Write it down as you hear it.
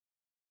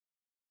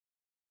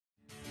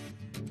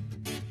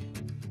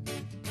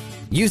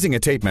Using a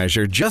tape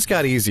measure just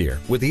got easier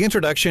with the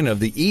introduction of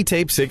the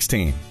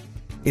eTape16.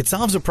 It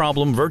solves a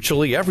problem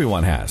virtually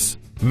everyone has,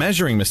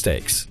 measuring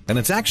mistakes, and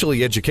it's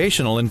actually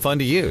educational and fun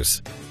to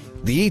use.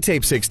 The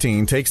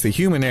eTape16 takes the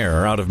human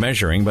error out of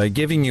measuring by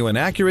giving you an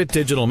accurate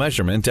digital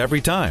measurement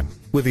every time,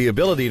 with the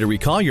ability to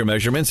recall your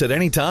measurements at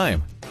any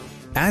time.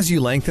 As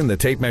you lengthen the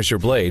tape measure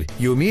blade,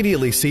 you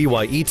immediately see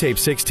why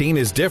eTape16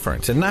 is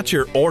different and not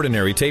your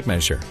ordinary tape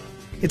measure.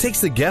 It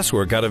takes the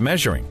guesswork out of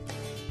measuring.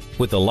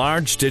 With the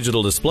large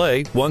digital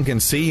display, one can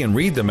see and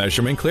read the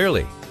measurement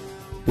clearly.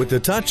 With the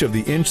touch of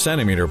the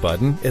inch-centimeter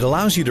button, it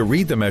allows you to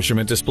read the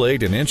measurement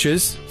displayed in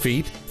inches,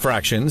 feet,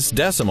 fractions,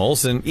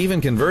 decimals, and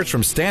even converts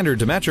from standard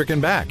to metric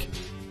and back.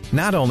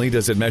 Not only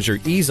does it measure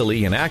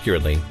easily and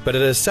accurately, but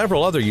it has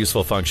several other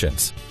useful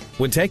functions.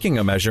 When taking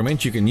a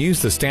measurement, you can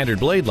use the standard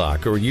blade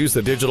lock or use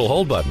the digital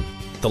hold button.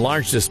 The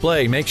large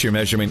display makes your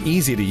measurement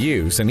easy to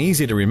use and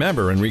easy to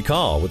remember and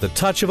recall with the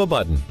touch of a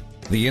button.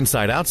 The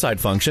inside-outside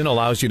function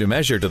allows you to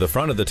measure to the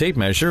front of the tape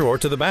measure or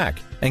to the back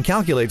and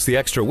calculates the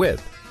extra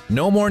width.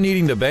 No more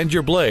needing to bend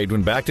your blade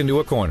when backed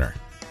into a corner.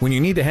 When you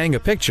need to hang a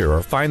picture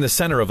or find the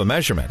center of a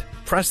measurement,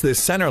 press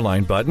this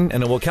Centerline button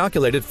and it will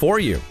calculate it for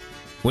you.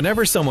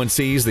 Whenever someone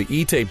sees the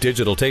eTape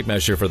digital tape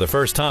measure for the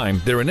first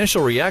time, their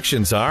initial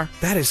reactions are,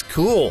 "That is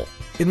cool!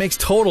 It makes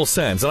total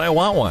sense and I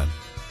want one."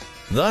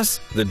 Thus,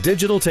 the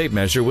digital tape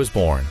measure was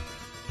born.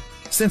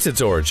 Since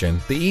its origin,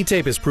 the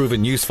eTape has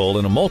proven useful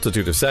in a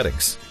multitude of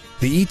settings.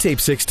 The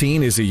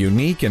eTape16 is a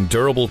unique and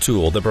durable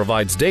tool that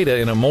provides data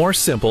in a more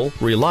simple,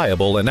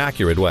 reliable, and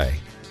accurate way.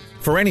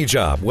 For any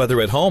job,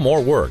 whether at home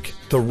or work,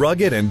 the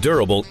rugged and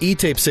durable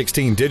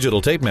eTape16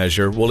 digital tape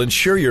measure will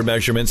ensure your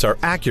measurements are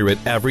accurate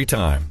every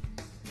time.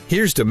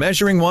 Here's to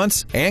measuring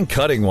once and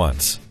cutting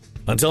once.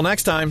 Until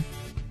next time.